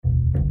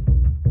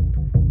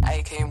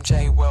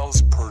KMJ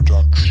Wells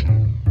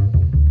production.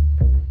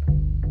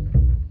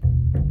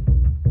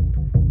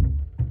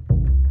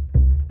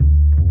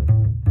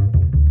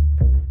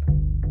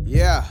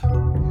 Yeah,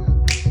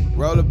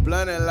 roll a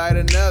blunt and light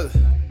another.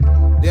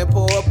 Then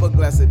pour up a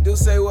glass of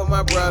Douce with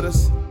my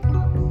brothers.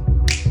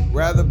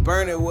 Rather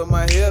burn it with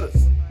my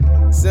hitters.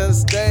 Center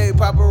stage,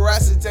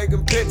 paparazzi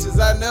taking pictures,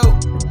 I know.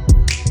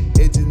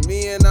 It's just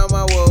me and all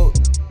my woes.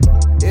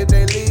 If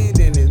they leave,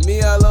 then it's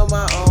me all on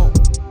my own.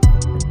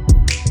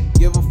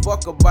 Give a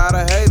fuck about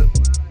a hater.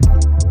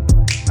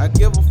 I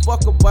give a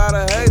fuck about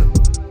a hater.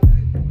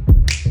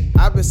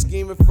 I've been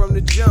scheming from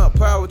the jump,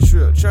 power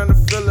trip, trying to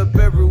fill up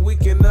every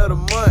weekend of the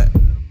month.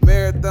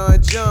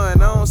 Marathon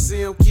John, I don't see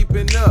him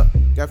keeping up.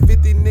 Got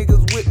 50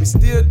 niggas with me,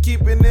 still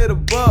keeping it a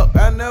buck,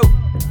 I know.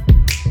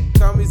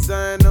 Call me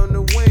Zion on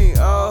the wing,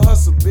 all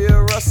hustle,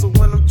 Bill Russell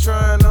when I'm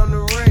trying on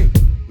the ring.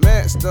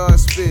 Matt start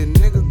spitting,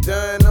 niggas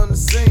dying on the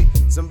scene.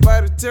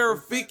 Somebody tell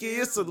Rafiki,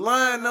 it's a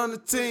line on the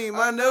team,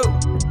 I know.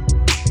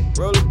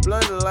 Roll a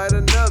blunt and light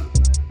another.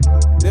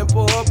 Then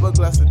pour up a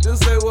glass of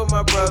Douce with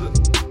my brother.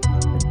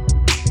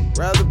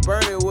 Rather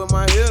burn it with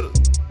my hitters.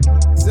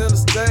 Center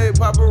stage,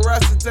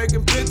 paparazzi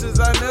taking pictures,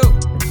 I know.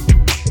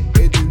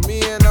 It's just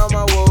me and all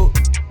my woes.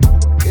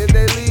 If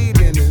they leave,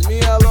 then it's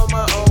me all on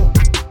my own.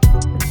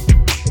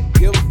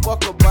 Give a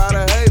fuck about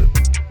a hater.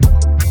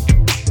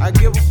 I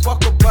give a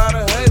fuck about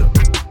a hater.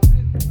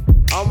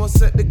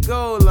 Almost at the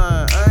goal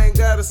line, I ain't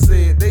gotta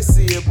say it, they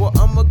see it, boy,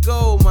 I'm a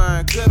gold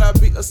mine. Could I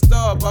be a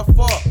star by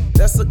far?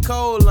 That's a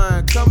cold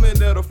line.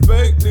 Coming at a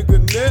fake nigga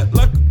net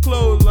like a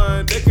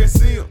clothesline, they can't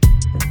see him.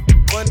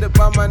 Funded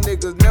by my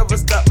niggas, never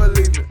stop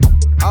believing.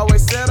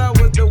 Always said I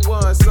was the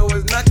one, so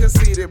it's not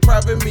conceited.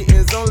 Private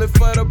meetings only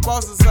for the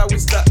bosses, how we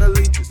stop the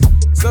leeches.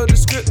 So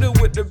descriptive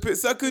with the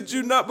pits, how could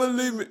you not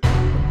believe me?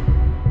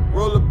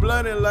 Roll a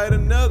blunt and light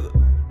another.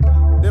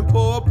 Then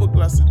pour up a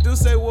glass of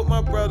Douce with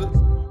my brothers.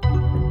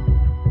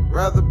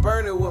 Rather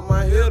burn it with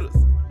my hitters.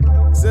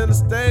 Center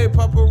stage,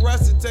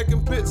 paparazzi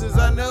taking pictures,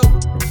 I know.